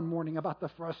talked one morning about the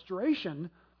frustration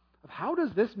of how does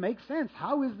this make sense?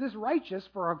 How is this righteous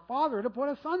for a father to put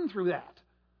a son through that?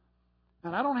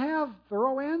 And I don't have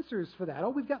thorough answers for that. Oh,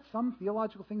 we've got some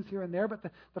theological things here and there, but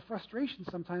the frustration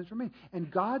sometimes remains. And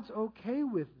God's okay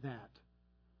with that.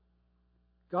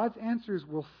 God's answers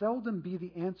will seldom be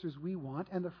the answers we want,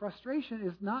 and the frustration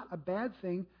is not a bad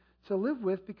thing to live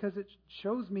with, because it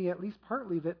shows me, at least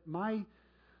partly, that my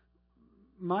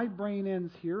brain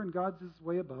ends here and God's is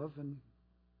way above, and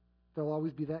there'll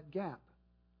always be that gap.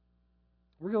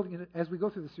 As we go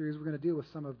through the series, we're going to deal with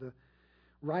some of the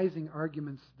rising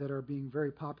arguments that are being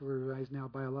very popularized now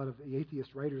by a lot of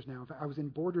atheist writers now. In fact, I was in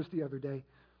Borders the other day,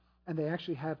 and they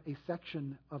actually have a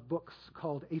section of books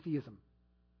called Atheism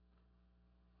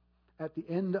at the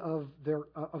end of the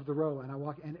row, and I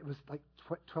walked, and it was like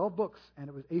 12 books, and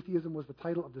it was Atheism was the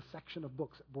title of the section of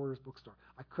books at Borders Bookstore.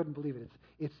 I couldn't believe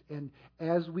it. And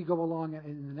as we go along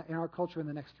in our culture in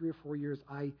the next 3 or 4 years,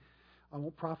 I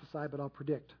won't prophesy, but I'll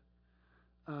predict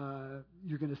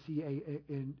you're going to see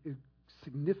a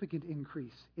significant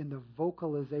increase in the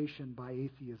vocalization by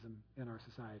atheism in our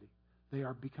society. They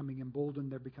are becoming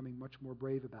emboldened. They're becoming much more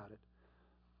brave about it.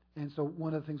 And so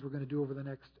one of the things we're going to do over the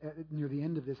next, near the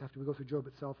end of this, after we go through Job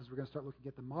itself, is we're going to start looking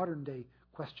at the modern day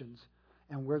questions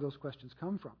and where those questions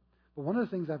come from. But one of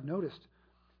the things I've noticed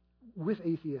with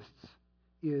atheists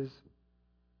is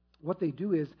what they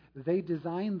do is they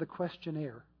design the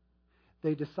questionnaire.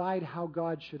 They decide how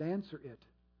God should answer it.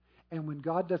 And when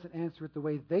God doesn't answer it the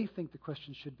way they think the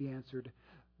question should be answered,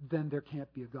 then there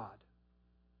can't be a God.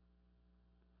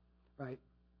 Right?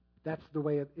 That's the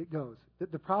way it goes.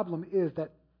 The problem is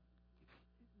that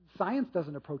science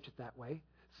doesn't approach it that way.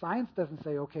 Science doesn't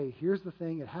say, okay, here's the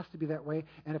thing, it has to be that way,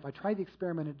 and if I try the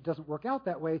experiment and it doesn't work out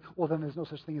that way, well, then there's no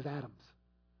such thing as atoms.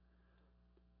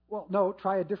 Well, no,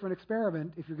 try a different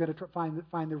experiment if you're going to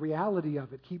find the reality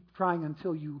of it. Keep trying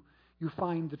until you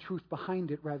find the truth behind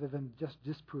it rather than just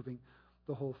disproving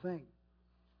the whole thing.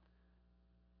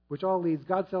 Which all leads,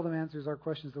 God seldom answers our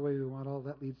questions the way we want. All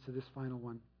that leads to this final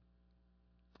one.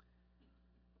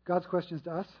 God's questions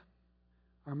to us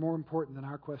are more important than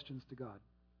our questions to God.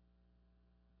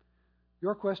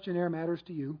 Your questionnaire matters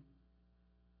to you,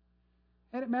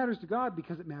 and it matters to God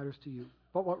because it matters to you.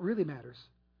 But what really matters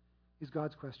is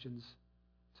God's questions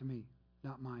to me,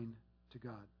 not mine to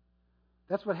God.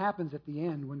 That's what happens at the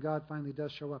end when God finally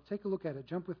does show up. Take a look at it.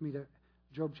 Jump with me to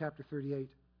Job chapter 38.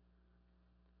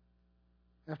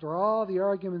 After all the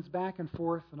arguments back and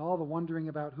forth and all the wondering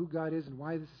about who God is and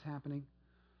why this is happening,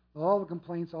 all the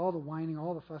complaints, all the whining,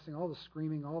 all the fussing, all the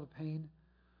screaming, all the pain,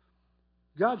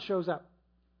 God shows up.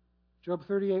 Job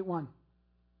 38:1.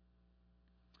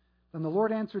 Then the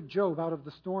Lord answered Job out of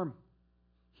the storm.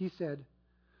 He said,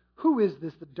 "Who is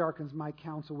this that darkens my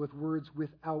counsel with words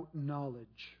without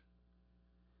knowledge?"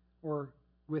 Or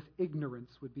with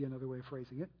ignorance would be another way of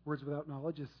phrasing it. Words without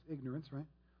knowledge is ignorance, right?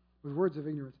 With words of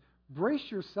ignorance. Brace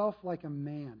yourself like a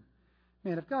man.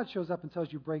 Man, if God shows up and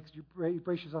tells you brace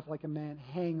yourself like a man,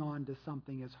 hang on to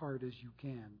something as hard as you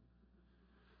can.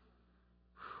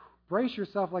 Brace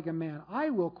yourself like a man.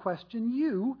 I will question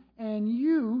you, and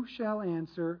you shall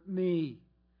answer me.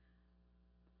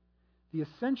 The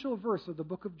essential verse of the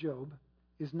book of Job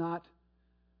is not,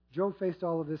 Job faced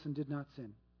all of this and did not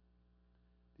sin.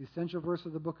 The essential verse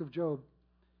of the book of Job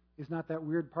is not that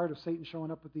weird part of Satan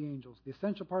showing up with the angels. The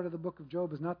essential part of the book of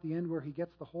Job is not the end where he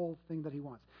gets the whole thing that he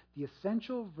wants. The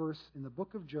essential verse in the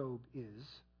book of Job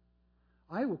is,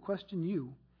 I will question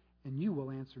you, and you will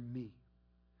answer me,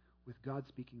 with God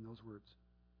speaking those words.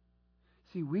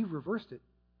 See, we've reversed it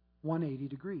 180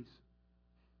 degrees.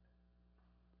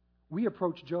 We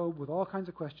approach Job with all kinds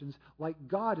of questions like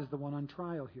God is the one on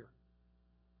trial here.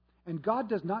 And God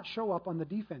does not show up on the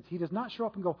defense. He does not show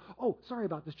up and go, oh, sorry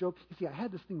about this, Job. You see, I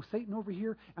had this thing with Satan over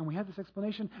here, and we had this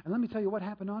explanation, and let me tell you what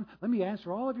happened on. Let me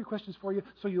answer all of your questions for you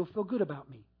so you'll feel good about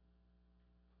me.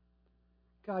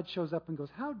 God shows up and goes,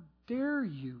 how dare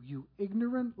you, you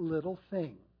ignorant little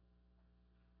thing.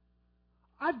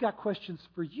 I've got questions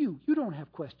for you. You don't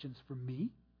have questions for me.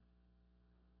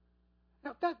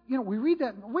 Now, we read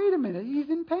that, wait a minute, he's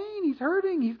in pain, he's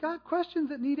hurting, he's got questions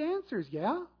that need answers,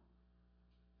 yeah?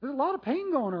 There's a lot of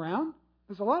pain going around.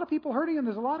 There's a lot of people hurting, and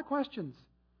there's a lot of questions.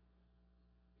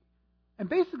 And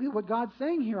basically what God's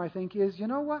saying here, I think, is, you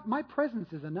know what? My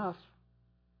presence is enough.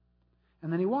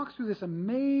 And then he walks through this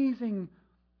amazing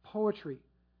poetry.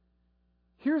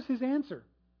 Here's his answer.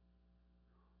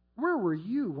 Where were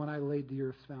you when I laid the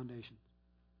earth's foundation?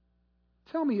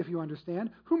 Tell me if you understand.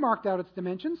 Who marked out its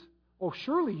dimensions? Oh,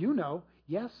 surely you know.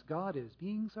 Yes, God is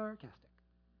being sarcastic.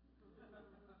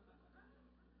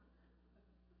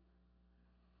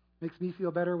 Makes me feel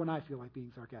better when I feel like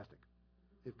being sarcastic.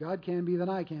 If God can be, then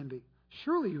I can be.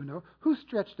 Surely you know. Who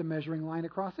stretched a measuring line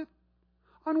across it?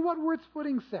 On what were its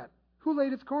footing set? Who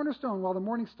laid its cornerstone while the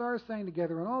morning stars sang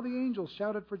together and all the angels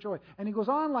shouted for joy? And he goes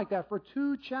on like that for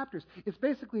 2 chapters. It's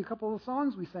basically a couple of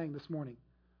songs we sang this morning.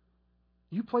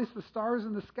 You place the stars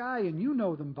in the sky and you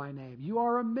know them by name. You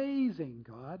are amazing,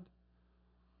 God.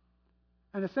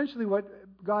 And essentially what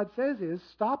God says is,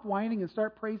 stop whining and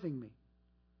start praising me.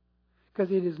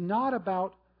 Because it is not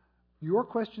about your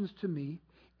questions to me,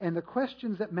 and the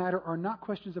questions that matter are not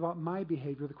questions about my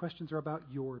behavior. The questions are about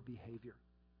your behavior.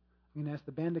 I'm going to ask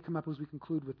the band to come up as we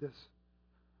conclude with this.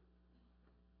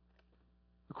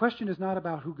 The question is not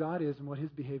about who God is and what his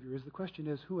behavior is. The question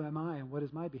is, who am I and what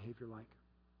is my behavior like?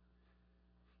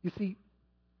 You see,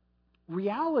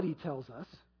 reality tells us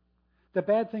that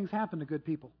bad things happen to good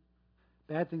people.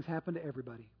 Bad things happen to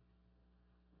everybody.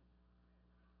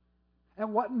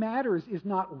 And what matters is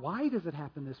not why does it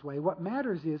happen this way. What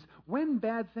matters is when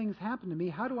bad things happen to me,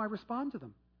 how do I respond to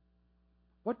them?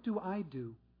 What do I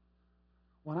do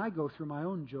when I go through my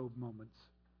own Job moments?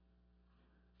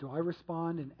 Do I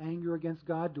respond in anger against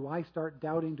God? Do I start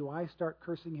doubting? Do I start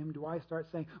cursing him? Do I start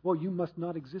saying, well, you must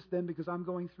not exist then because I'm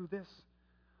going through this?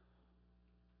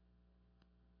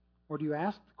 Or do you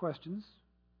ask the questions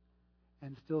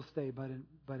and still stay, but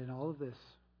in all of this,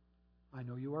 I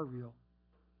know you are real.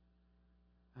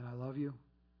 And I love you,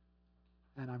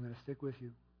 and I'm going to stick with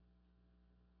you.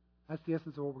 That's the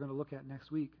essence of what we're going to look at next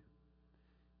week.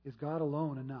 Is God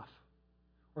alone enough?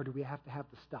 Or do we have to have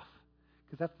the stuff?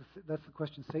 Because that's the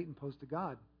question Satan posed to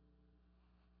God.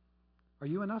 Are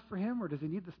you enough for him, or does he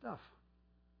need the stuff?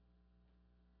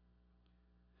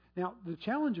 Now, the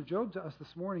challenge of Job to us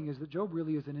this morning is that Job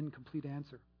really is an incomplete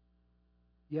answer.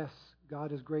 Yes,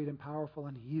 God is great and powerful,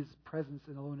 and his presence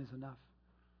alone is enough.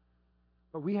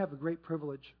 But we have a great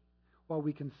privilege, while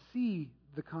we can see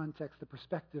the context, the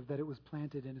perspective that it was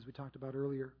planted in, as we talked about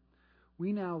earlier.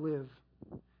 We now live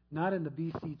not in the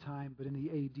BC time, but in the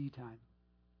AD time.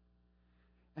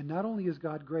 And not only is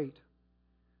God great,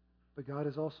 but God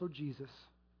is also Jesus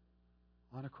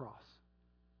on a cross.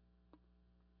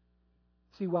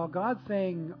 See, while God's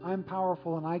saying, I'm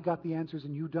powerful and I got the answers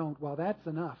and you don't, while that's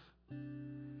enough,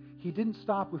 he didn't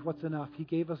stop with what's enough. He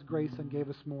gave us grace and gave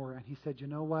us more. And he said, you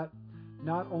know what?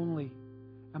 Not only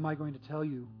am I going to tell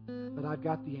you that I've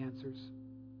got the answers,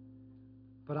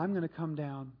 but I'm going to come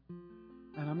down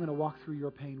and I'm going to walk through your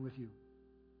pain with you.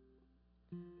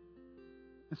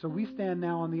 And so we stand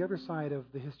now on the other side of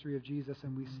the history of Jesus,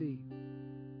 and we see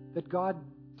that God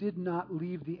did not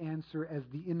leave the answer as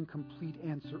the incomplete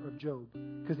answer of Job,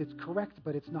 because it's correct,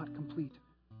 but it's not complete.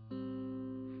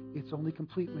 It's only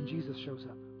complete when Jesus shows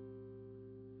up.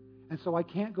 And so I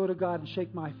can't go to God and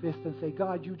shake my fist and say,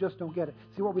 God, you just don't get it.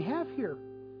 See, what we have here,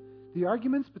 the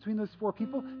arguments between those 4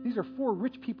 people, these are 4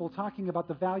 rich people talking about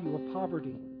the value of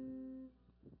poverty.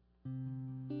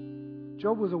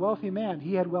 Job was a wealthy man.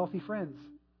 He had wealthy friends.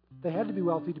 They had to be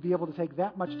wealthy to be able to take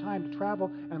that much time to travel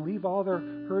and leave all their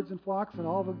herds and flocks and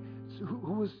all the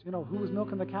who was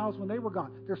milking the cows when they were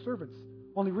gone. Their servants.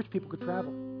 Only rich people could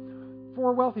travel.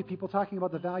 4 wealthy people talking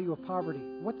about the value of poverty.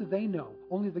 What do they know?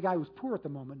 Only the guy who's poor at the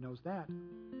moment knows that.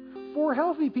 4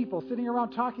 healthy people sitting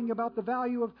around talking about the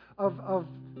value of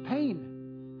pain.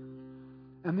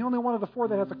 And the only one of the 4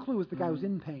 that has a clue is the guy who's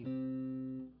in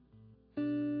pain.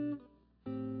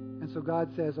 And so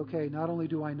God says, okay, not only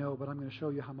do I know, but I'm going to show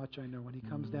you how much I know. And he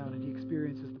comes down and he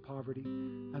experiences the poverty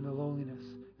and the loneliness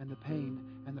and the pain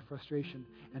and the frustration.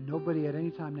 And nobody at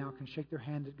any time now can shake their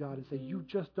hand at God and say, you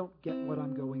just don't get what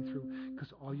I'm going through.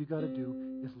 Because all you got to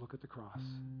do is look at the cross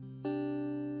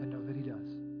and know that he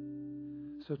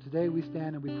does. So today we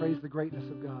stand and we praise the greatness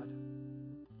of God.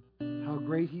 How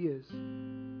great he is.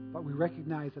 But we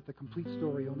recognize that the complete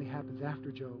story only happens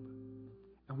after Job.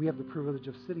 And we have the privilege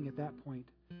of sitting at that point,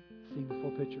 seeing the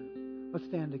full picture. Let's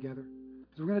stand together.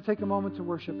 So we're going to take a moment to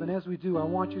worship. And as we do, I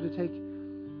want you to take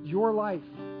your life.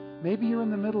 Maybe you're in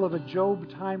the middle of a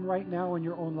Job time right now in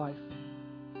your own life.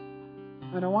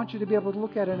 And I want you to be able to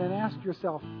look at it and ask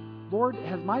yourself, Lord,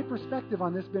 has my perspective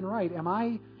on this been right? Am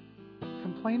I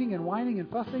complaining and whining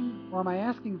and fussing? Or am I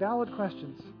asking valid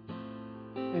questions?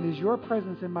 And is your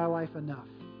presence in my life enough?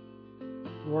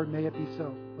 Lord, may it be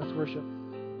so. Let's worship.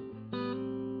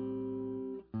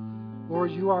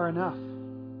 Lord, you are enough.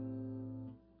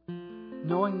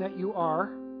 Knowing that you are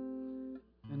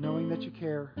and knowing that you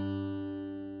care,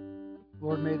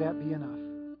 Lord, may that be enough.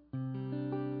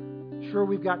 Sure,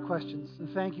 we've got questions, and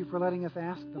thank you for letting us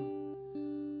ask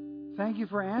them. Thank you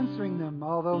for answering them,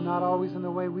 although not always in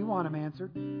the way we want them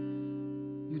answered.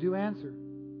 You do answer.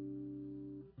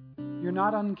 You're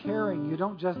not uncaring. You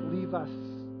don't just leave us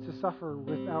to suffer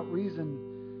without reason.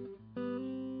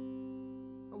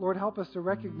 But Lord, help us to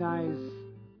recognize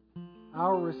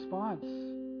our response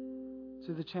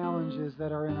to the challenges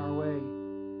that are in our way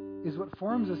is what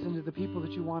forms us into the people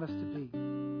that you want us to be.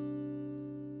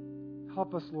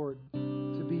 Help us, Lord,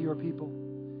 to be your people.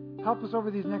 Help us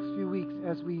over these next few weeks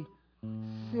as we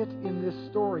sit in this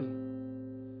story,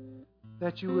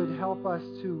 that you would help us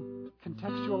to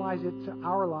contextualize it to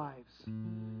our lives,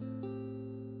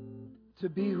 to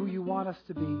be who you want us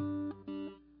to be,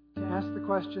 to ask the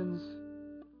questions,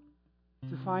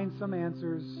 to find some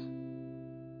answers,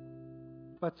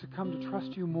 but to come to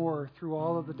trust you more through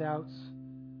all of the doubts,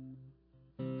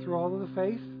 through all of the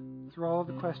faith, through all of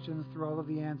the questions, through all of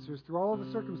the answers, through all of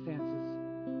the circumstances.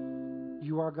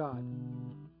 You are God.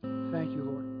 Thank you,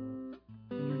 Lord.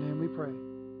 In your name we pray.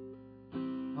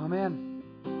 Amen.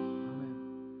 Amen.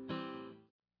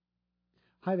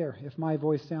 Hi there. If my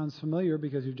voice sounds familiar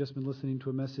because you've just been listening to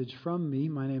a message from me,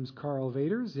 my name's Karl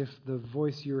Vaders. If the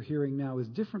voice you're hearing now is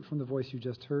different from the voice you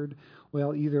just heard,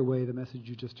 well, either way, the message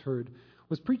you just heard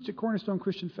was preached at Cornerstone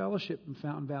Christian Fellowship in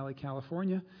Fountain Valley,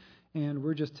 California. And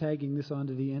we're just tagging this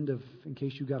onto the end of, in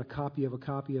case you got a copy of a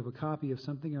copy of a copy of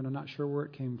something and are not sure where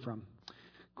it came from.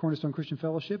 Cornerstone Christian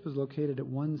Fellowship is located at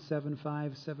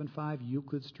 17575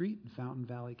 Euclid Street in Fountain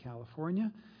Valley,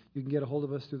 California. You can get a hold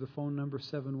of us through the phone number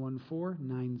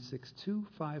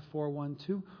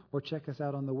 714-962-5412 or check us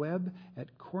out on the web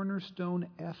at Cornerstone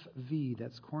FV.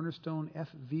 That's Cornerstone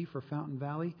FV for Fountain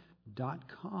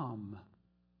Valley.com.